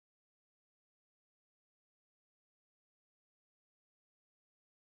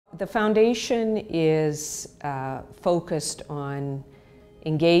The foundation is focused on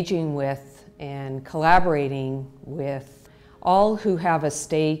engaging with and collaborating with all who have a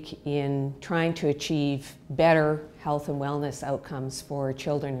stake in trying to achieve better health and wellness outcomes for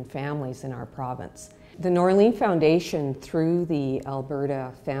children and families in our province. The Norlene Foundation, through the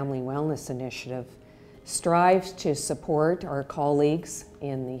Alberta Family Wellness Initiative, strives to support our colleagues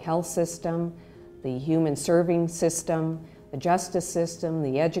in the health system, the human serving system, the justice system,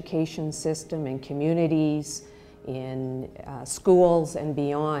 the education system, and communities, in schools and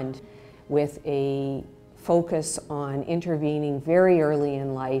beyond, with a focus on intervening very early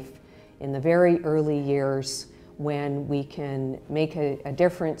in life, in the very early years, when we can make a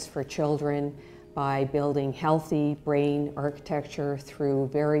difference for children by building healthy brain architecture through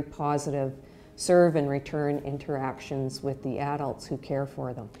very positive serve and return interactions with the adults who care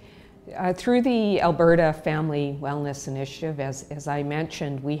for them. Through the Alberta Family Wellness Initiative, as I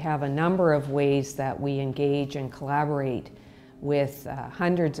mentioned, we have a number of ways that we engage and collaborate with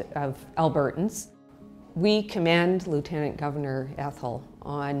hundreds of Albertans. We commend Lieutenant Governor Ethel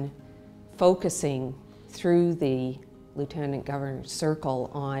on focusing through the Lieutenant Governor's Circle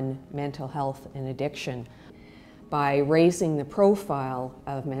on mental health and addiction. By raising the profile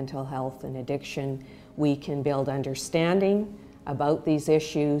of mental health and addiction, we can build understanding about these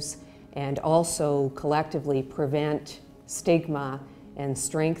issues and also collectively prevent stigma and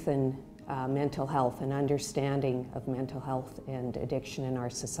strengthen mental health and understanding of mental health and addiction in our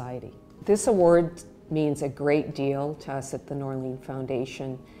society. This award means a great deal to us at the Norlene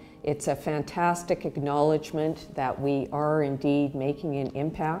Foundation. It's a fantastic acknowledgement that we are indeed making an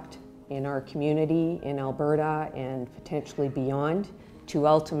impact in our community in Alberta and potentially beyond to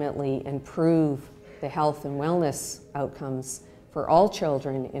ultimately improve the health and wellness outcomes for all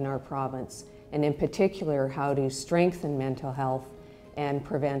children in our province, and in particular how to strengthen mental health and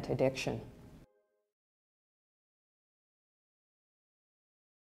prevent addiction.